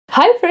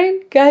Hi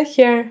friend, Guy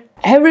here.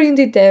 Every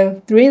indie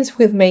dev dreams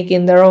with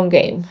making their own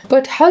game.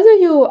 But how do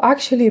you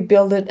actually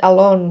build it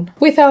alone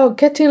without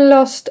getting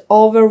lost,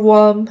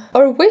 overwhelmed,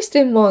 or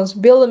wasting months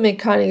building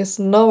mechanics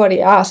nobody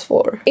asked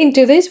for? In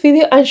today's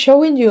video, I'm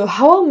showing you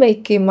how I'm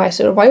making my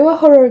survival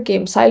horror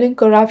game Silent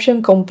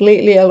Corruption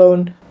completely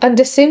alone, and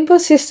the simple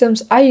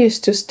systems I use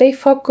to stay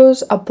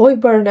focused, avoid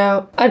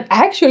burnout, and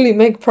actually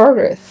make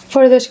progress.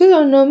 For those who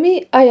don't know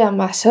me, I am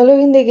a solo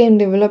indie game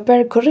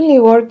developer currently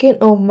working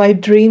on my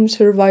dream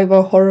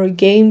survival horror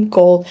game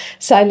called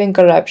Silent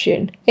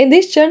Corruption. In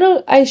this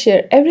channel, I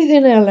share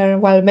everything I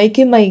learned while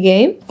making my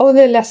game, all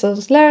the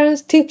lessons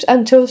learned, tips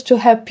and tools to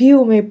help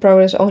you make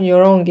progress on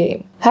your own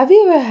game. Have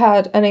you ever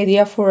had an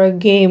idea for a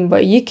game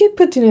but you keep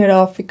putting it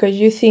off because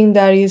you think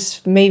that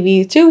is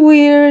maybe too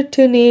weird,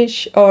 too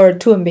niche, or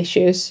too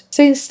ambitious?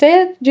 So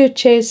instead, you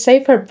chase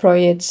safer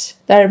projects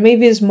that are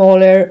maybe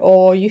smaller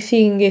or you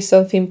think is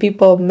something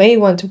people may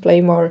want to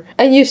play more.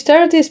 And you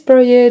start this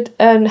project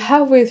and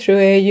halfway through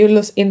it you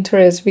lose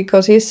interest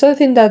because it's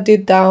something that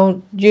deep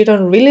down you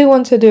don't really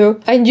want to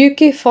do, and you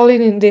keep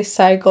falling in this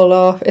cycle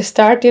of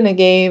starting a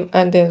game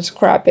and then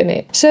scrapping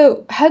it.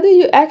 So how do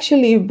you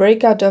actually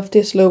break out of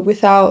this loop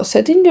without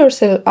setting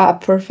yourself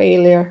up for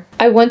failure?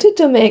 I wanted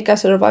to make a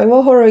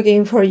survival horror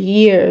game for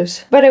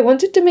years, but I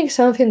wanted to make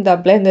something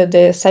that blended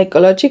the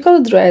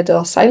psychological dread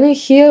of Silent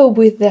Hill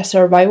with the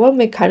survival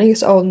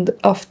mechanics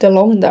of The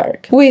Long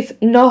Dark, with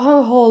no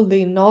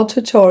hand-holding, no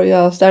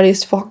tutorials, that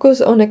is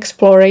focused on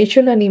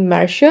exploration and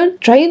immersion,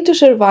 trying to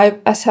survive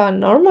as a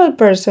normal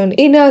person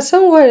in a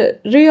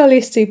somewhat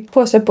realistic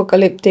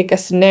post-apocalyptic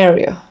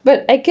scenario.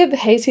 But I kept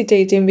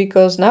hesitating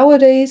because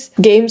nowadays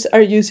games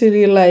are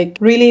usually like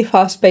really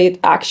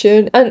fast-paced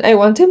action, and I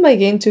wanted my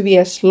game to be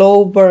a slow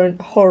burn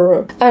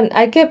horror. And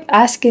I kept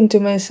asking to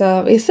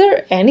myself, is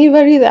there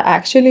anybody that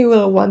actually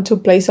will want to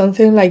play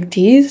something like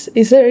this?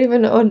 Is there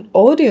even an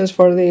audience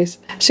for this?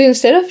 So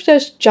instead of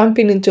just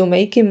jumping into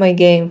making my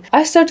game,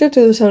 I started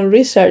to do some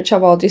research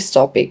about this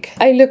topic.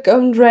 I looked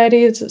on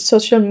Reddit,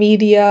 social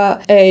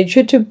media,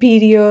 YouTube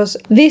videos,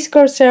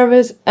 Discord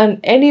servers, and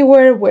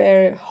anywhere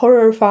where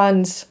horror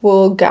fans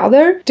will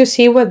gather to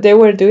see what they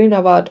were doing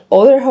about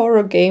other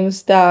horror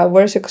games that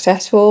were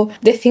successful,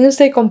 the things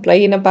they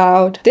complain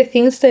about, the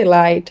things they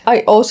liked.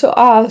 I also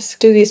asked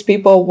to these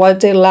people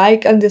what they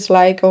like and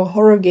dislike on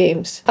horror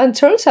games. And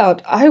turns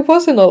out I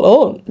wasn't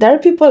alone. There are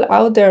people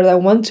out there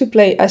that want to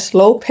play a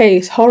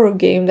slow-paced horror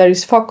game that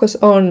is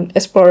focused on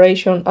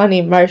exploration and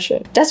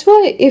immersion. That's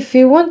why if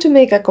you want to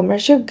make a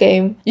commercial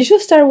game, you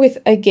should start with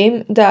a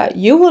game that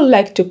you would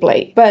like to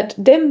play, but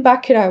then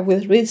back it up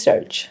with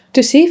research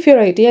to see if your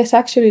idea is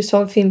actually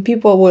something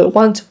people will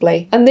want to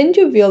play. And then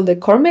you build the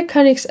core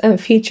mechanics and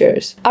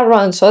features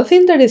around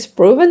something that is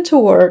proven to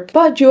work,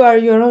 but you are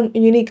your own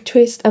unique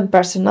twist and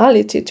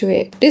personality to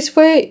it. This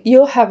way,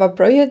 you'll have a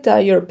project that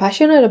you're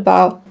passionate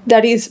about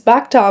that is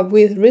backed up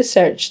with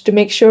research to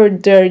make sure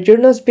that you're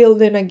not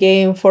building a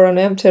game for an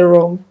empty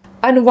room.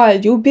 And while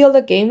you build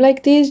a game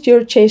like this,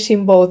 you're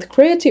chasing both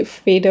creative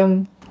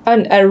freedom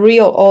and a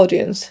real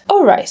audience.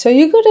 Alright, so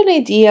you got an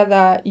idea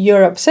that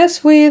you're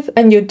obsessed with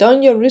and you've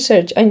done your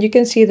research and you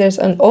can see there's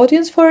an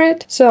audience for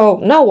it. So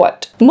now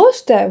what?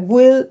 Most devs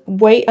will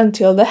wait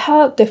until they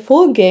have the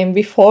full game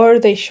before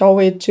they show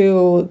it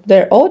to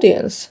their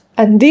audience.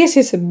 And this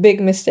is a big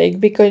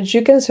mistake because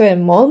you can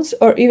spend months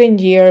or even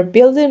years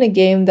building a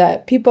game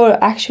that people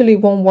actually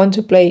won't want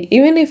to play.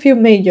 Even if you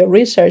made your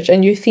research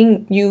and you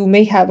think you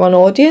may have an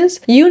audience,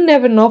 you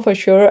never know for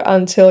sure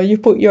until you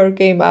put your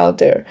game out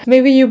there.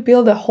 Maybe you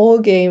build a whole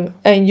game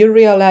and you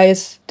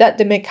realize that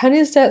the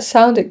mechanics that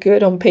sounded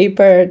good on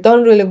paper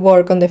don't really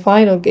work on the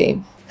final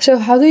game. So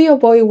how do you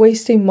avoid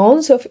wasting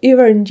months or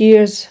even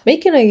years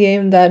making a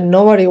game that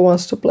nobody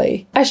wants to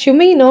play? As you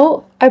may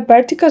know, a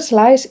vertical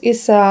slice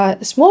is a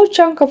small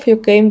chunk of your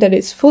game that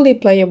is fully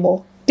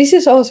playable. This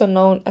is also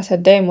known as a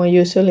demo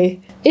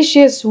usually. It's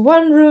just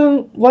one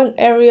room, one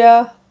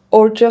area,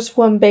 or just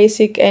one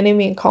basic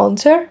enemy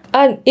encounter,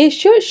 and it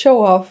should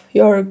show off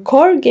your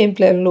core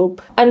gameplay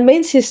loop and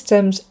main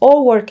systems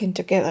all working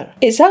together.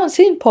 It sounds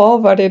simple,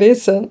 but it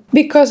isn't.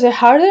 Because the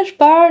hardest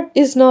part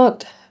is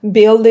not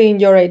building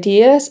your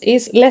ideas,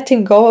 is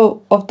letting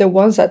go of the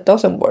ones that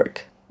doesn't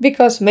work.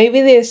 Because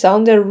maybe they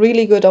sounded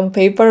really good on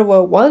paper,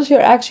 but once you're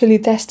actually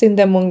testing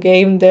them on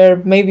game, they're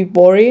maybe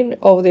boring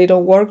or they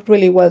don't work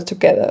really well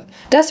together.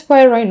 That's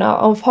why right now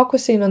I'm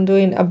focusing on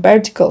doing a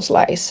vertical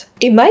slice.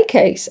 In my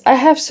case, I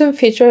have some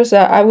features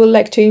that I would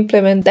like to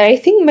implement that I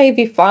think may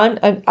be fun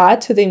and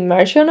add to the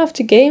immersion of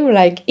the game,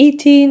 like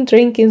eating,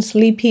 drinking,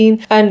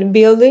 sleeping, and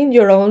building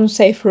your own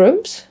safe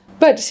rooms.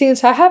 But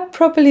since I have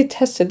properly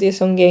tested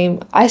this on game,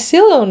 I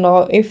still don't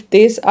know if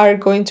these are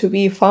going to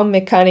be fun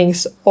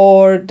mechanics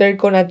or they're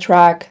gonna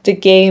drag the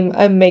game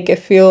and make it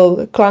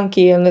feel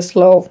clunky and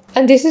slow.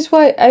 And this is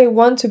why I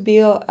want to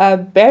build a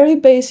very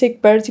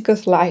basic vertical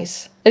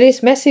slice. that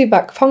is messy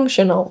but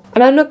functional.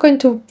 And I'm not going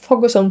to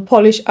focus on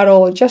polish at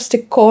all, just the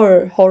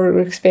core horror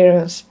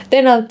experience.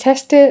 Then I'll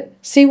test it,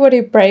 see what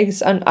it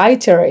breaks, and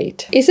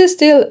iterate. It's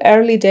still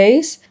early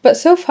days, but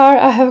so far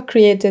I have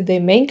created the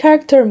main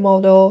character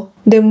model,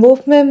 the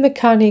movement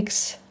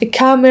mechanics, the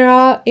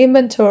camera,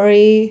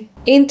 inventory,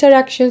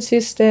 interaction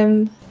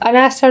system, and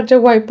I started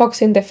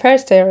whiteboxing the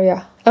first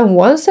area. And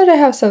once that I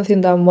have something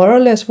that more or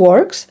less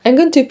works, I'm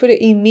going to put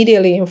it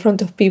immediately in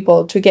front of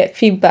people to get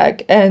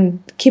feedback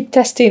and keep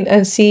testing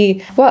and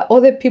see what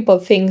other people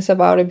think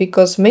about it,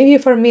 because maybe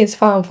for me it's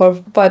fun,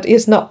 but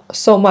it's not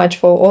so much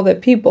for other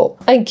people.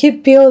 And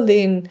keep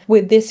building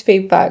with this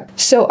feedback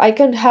so I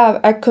can have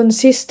a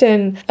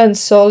consistent and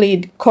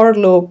solid core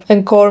loop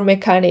and core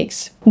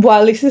mechanics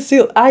while it's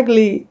still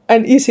ugly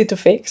and easy to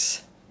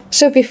fix.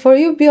 So before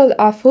you build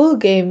a full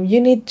game, you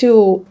need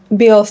to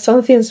build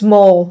something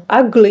small,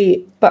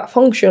 ugly, but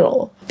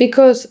functional.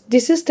 Because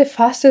this is the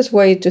fastest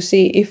way to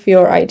see if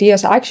your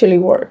ideas actually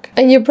work.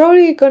 And you're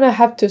probably gonna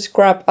have to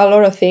scrap a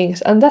lot of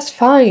things, and that's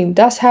fine,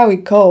 that's how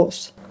it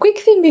goes. Quick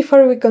thing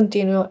before we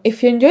continue,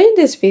 if you're enjoying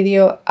this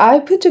video, I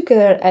put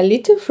together a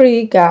little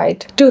free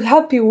guide to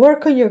help you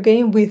work on your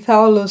game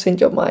without losing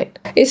your mind.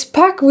 It's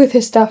packed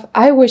with stuff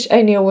I wish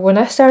I knew when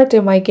I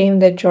started my game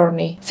The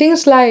Journey.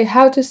 Things like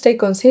how to stay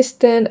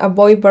consistent,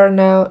 avoid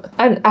burnout,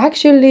 and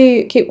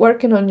actually keep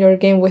working on your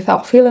game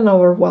without feeling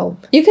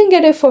overwhelmed. You can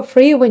get it for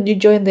free when you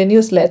join the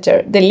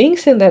newsletter, the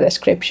link's in the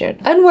description.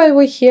 And while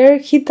we're here,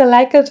 hit the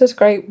like and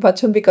subscribe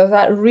button because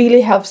that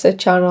really helps the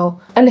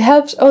channel and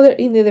helps other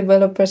indie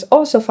developers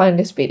also find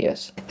these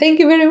videos. Thank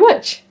you very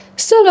much!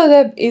 Solo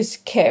dev is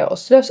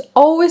chaos. There's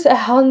always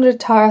 100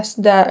 tasks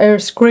that are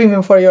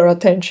screaming for your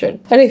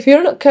attention. And if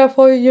you're not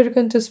careful, you're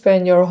going to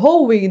spend your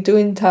whole week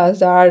doing tasks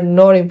that are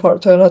not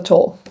important at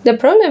all. The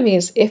problem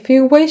is, if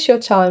you waste your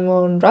time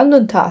on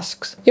random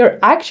tasks, your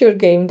actual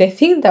game, the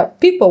thing that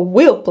people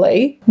will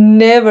play,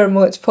 never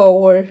moves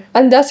forward.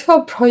 And that's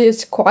how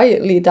projects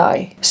quietly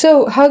die.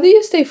 So how do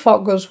you stay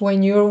focused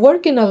when you're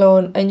working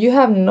alone and you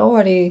have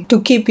nobody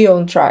to keep you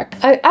on track?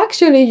 I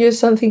actually use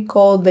something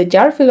called the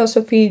jar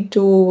philosophy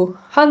to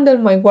handle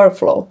my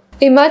workflow.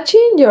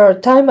 Imagine your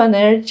time and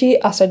energy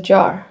as a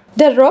jar.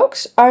 The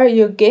rocks are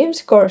your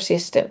game's core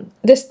system,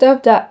 the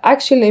stuff that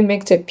actually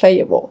makes it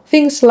playable.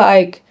 Things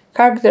like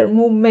character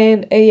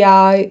movement,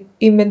 AI,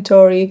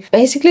 inventory,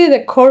 basically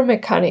the core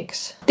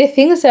mechanics. The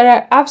things that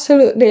are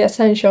absolutely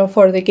essential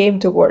for the game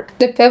to work.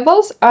 The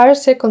pebbles are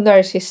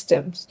secondary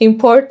systems,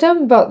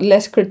 important but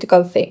less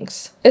critical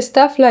things.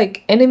 Stuff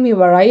like enemy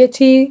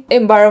variety,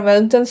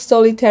 environmental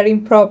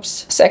storytelling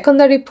props,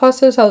 secondary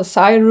puzzles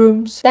outside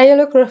rooms,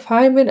 dialogue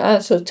refinement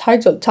and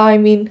subtitle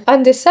timing,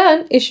 and the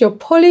sand is your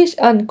polish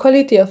and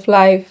quality of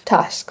life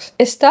tasks.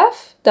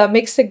 Stuff that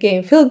makes the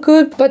game feel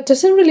good but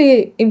doesn't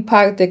really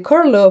impact the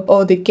core loop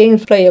or the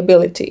game's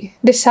playability.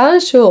 The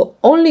sand should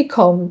only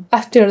come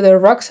after the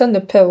rocks and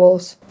the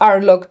pebbles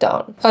are locked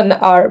down and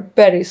are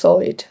very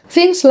solid.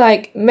 Things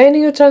like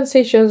menu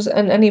transitions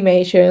and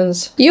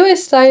animations, UI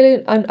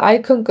styling and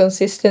icon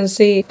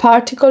consistency,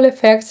 particle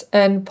effects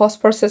and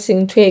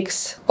post-processing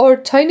tweaks, or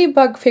tiny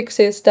bug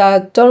fixes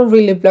that don't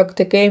really block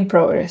the game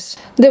progress.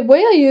 The way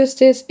I use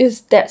this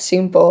is that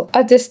simple.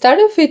 At the start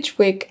of each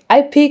week,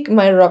 I pick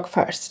my rock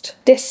first.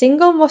 The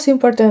single most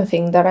important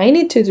thing that I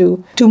need to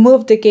do to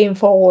move the game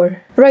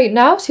forward. Right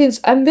now, since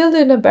I'm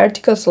building a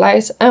vertical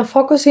slice, I'm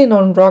focusing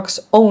on rocks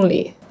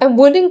only, and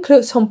would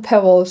include some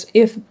pebbles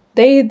if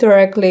they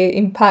directly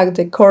impact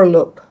the core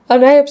loop.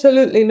 And I'm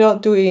absolutely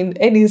not doing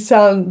any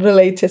sound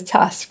related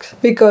tasks,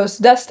 because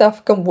that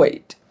stuff can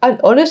wait. And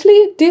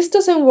honestly, this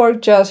doesn't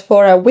work just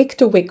for a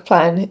week-to-week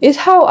plan, it's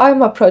how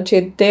I'm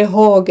approaching the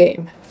whole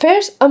game.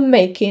 First, I'm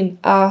making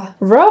a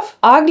rough,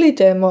 ugly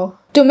demo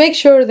to make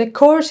sure the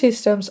core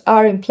systems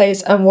are in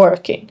place and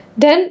working.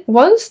 Then,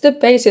 once the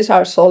bases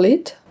are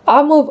solid,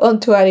 I'll move on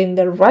to adding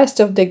the rest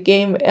of the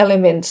game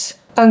elements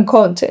and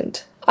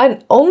content.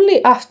 And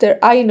only after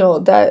I know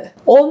that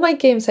all my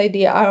game's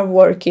ideas are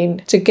working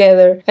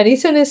together and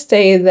it's in a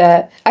state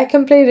that I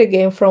can play the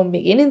game from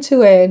beginning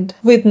to end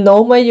with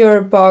no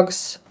major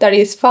bugs, that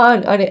is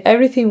fun and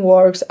everything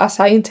works as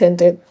I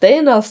intended,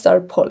 then I'll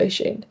start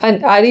polishing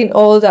and adding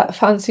all that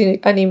fancy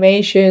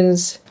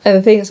animations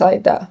and things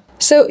like that.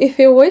 So if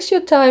you waste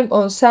your time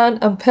on sand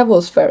and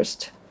pebbles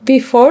first,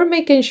 before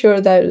making sure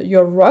that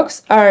your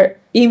rocks are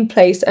in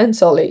place and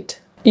solid,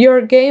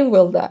 your game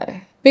will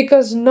die.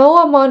 Because no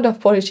amount of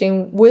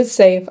polishing will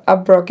save a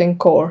broken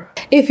core.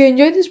 If you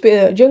enjoyed this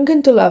video, you're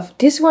going to love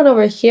this one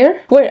over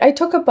here, where I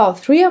talk about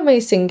 3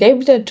 amazing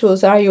gameplay tools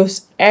that I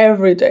use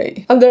every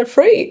day. And they're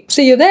free!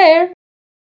 See you there!